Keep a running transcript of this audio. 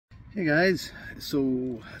Hey guys,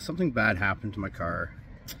 so something bad happened to my car.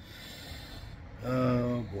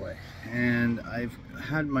 Oh boy. And I've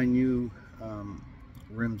had my new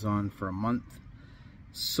rims on for a month.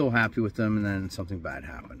 So happy with them, and then something bad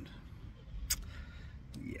happened.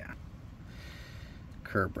 Yeah.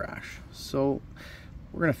 Curb rash. So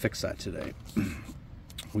we're gonna fix that today.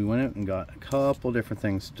 We went out and got a couple different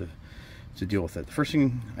things to deal with it. The first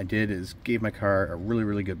thing I did is gave my car a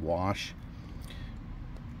really good wash.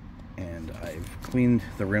 And I've cleaned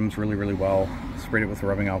the rims really well, sprayed it with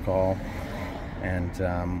rubbing alcohol, and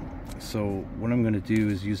so what I'm going to do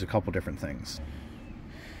is use a couple different things.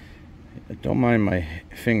 Don't mind my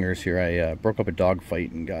fingers here. I broke up a dog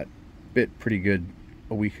fight and got bit pretty good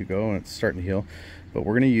a week ago, and it's starting to heal. But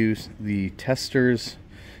we're going to use the Testors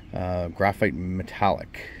Graphite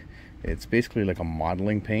Metallic. It's basically like a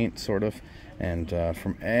modeling paint, sort of, and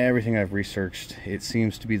from everything I've researched, it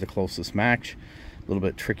seems to be the closest match. A little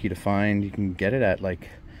bit tricky to find. You can get it at like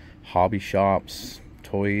hobby shops,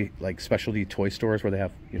 like specialty toy stores where they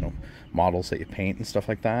have, you know, models that you paint and stuff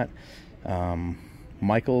like that.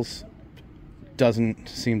 Michael's doesn't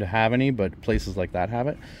seem to have any, but places like that have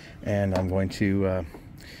it. And I'm going to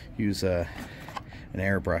use an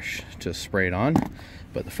airbrush to spray it on.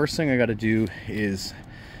 But the first thing I got to do is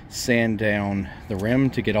sand down the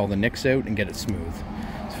rim to get all the nicks out and get it smooth.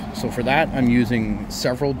 So for that, I'm using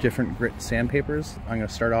several different grit sandpapers. I'm going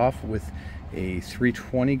to start off with a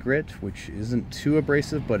 320 grit, which isn't too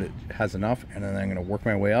abrasive, but it has enough, and then I'm going to work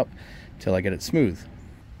my way up till I get it smooth.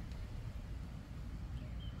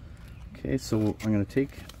 Okay, so I'm going to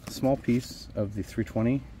take a small piece of the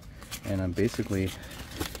 320, and I'm basically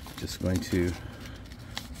just going to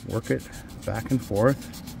work it back and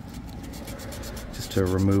forth just to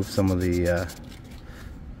remove some of the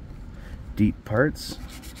deep parts.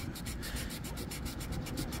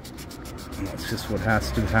 And that's just what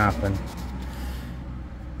has to happen.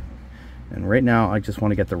 And right now I just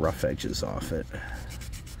want to get the rough edges off it.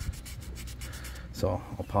 So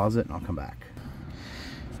I'll pause it and I'll come back.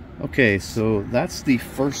 Okay, so that's the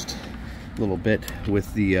first little bit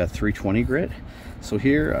with the 320 grit. So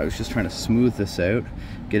here I was just trying to smooth this out,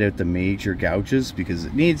 get out the major gouges, because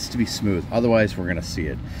it needs to be smooth, otherwise we're going to see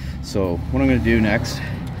it. So what I'm going to do next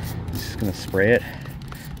is just going to spray it.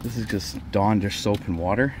 This is just Dawn dish soap and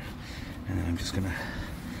water. And then I'm just gonna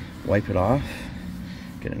wipe it off,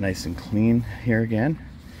 get it nice and clean here again,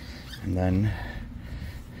 and then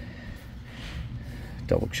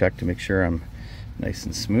double check to make sure I'm nice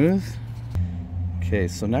and smooth. Okay,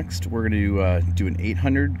 so next we're gonna do an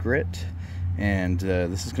 800 grit, and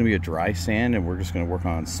this is gonna be a dry sand, and we're just gonna work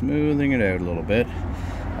on smoothing it out a little bit.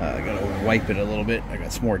 I gotta wipe it a little bit. I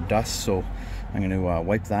got some more dust, so I'm gonna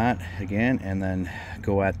wipe that again, and then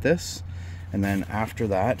go at this, and then after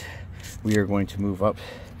that we are going to move up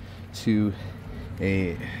to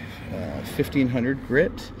a 1500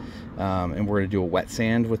 grit, and we're going to do a wet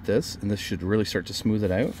sand with this, and this should really start to smooth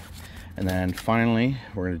it out. And then finally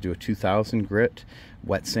we're going to do a 2000 grit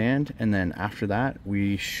wet sand, and then after that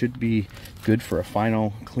we should be good for a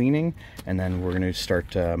final cleaning. And then we're going to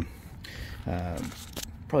start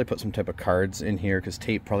probably put some type of cards in here, because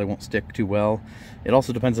tape probably won't stick too well. It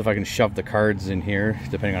also depends if I can shove the cards in here,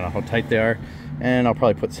 depending on how tight they are. And I'll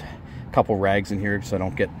probably put a couple rags in here so I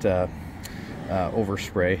don't get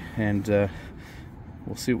overspray, and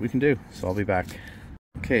we'll see what we can do. So I'll be back.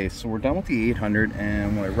 Okay, so we're done with the 800,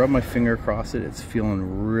 and when I rub my finger across it, it's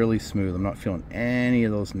feeling really smooth. I'm not feeling any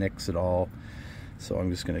of those nicks at all. So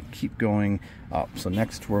I'm just gonna keep going up. So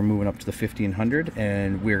next we're moving up to the 1500,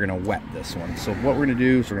 and we're gonna wet this one. So what we're gonna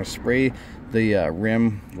do is we're gonna spray the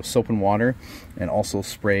rim with soap and water, and also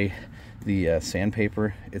spray the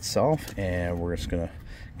sandpaper itself, and we're just gonna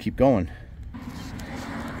keep going.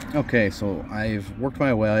 Okay, so I've worked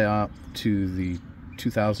my way up to the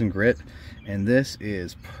 2000 grit, and this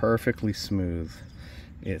is perfectly smooth.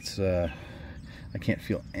 It's I can't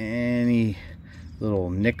feel any little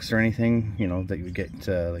nicks or anything, you know, that you would get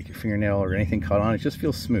like your fingernail or anything caught on. It just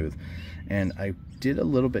feels smooth. And I did a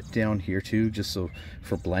little bit down here too, just so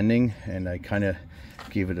for blending, and I kind of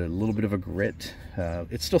gave it a little bit of a grit.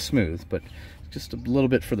 It's still smooth, but just a little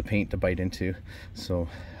bit for the paint to bite into. So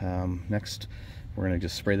next we're going to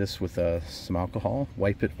just spray this with some alcohol,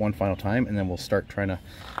 wipe it one final time, and then we'll start trying to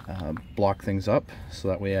block things up, so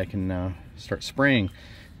that way I can start spraying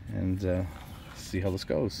and see how this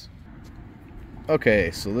goes. Okay,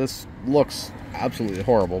 so this looks absolutely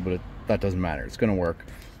horrible, but that doesn't matter. It's going to work.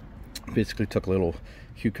 Basically took little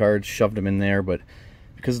cue cards, shoved them in there, but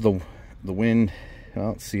because of the wind, well,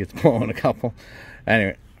 let's see, it's blowing a couple.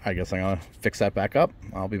 Anyway, I guess I'm going to fix that back up.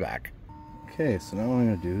 I'll be back. Okay, so now what I'm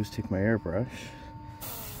going to do is take my airbrush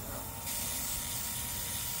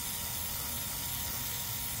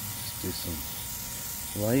Do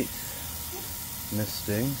some light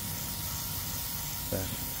misting back and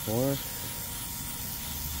forth.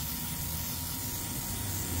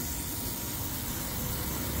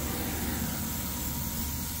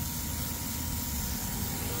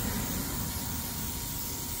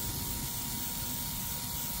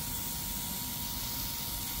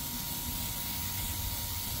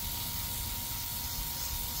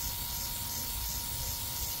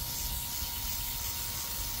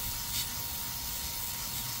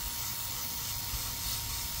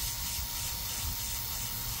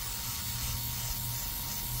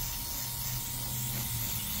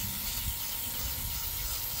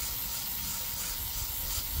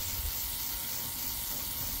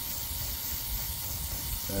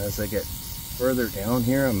 As I get further down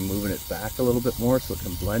here, I'm moving it back a little bit more so it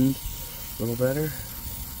can blend a little better.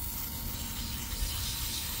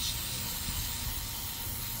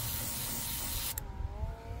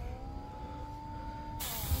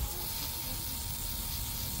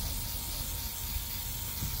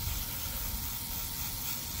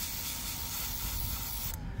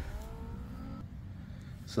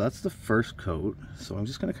 So that's the first coat. So I'm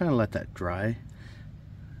just going to kind of let that dry.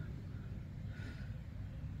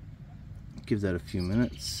 Give that a few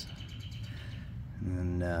minutes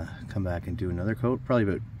and then come back and do another coat, probably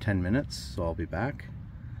about 10 minutes, so I'll be back.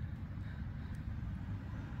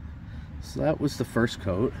 So that was the first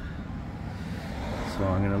coat. So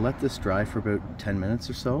I'm going to let this dry for about 10 minutes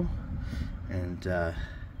or so and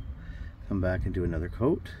come back and do another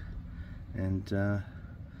coat and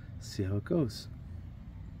see how it goes.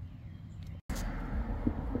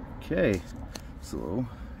 Okay, so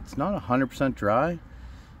it's not 100% dry,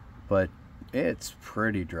 but it's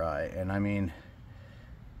pretty dry, and I mean,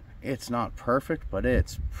 it's not perfect, but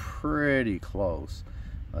it's pretty close.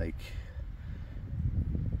 Like,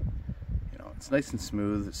 you know, it's nice and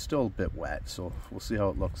smooth. It's still a bit wet, so we'll see how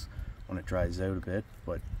it looks when it dries out a bit,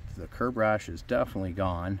 but the curb rash is definitely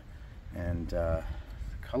gone, and the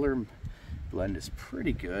color blend is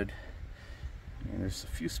pretty good. And there's a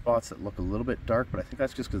few spots that look a little bit dark, but I think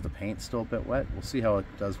that's just because the paint's still a bit wet. We'll see how it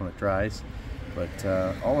does when it dries. But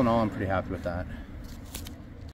all in all, I'm pretty happy with that.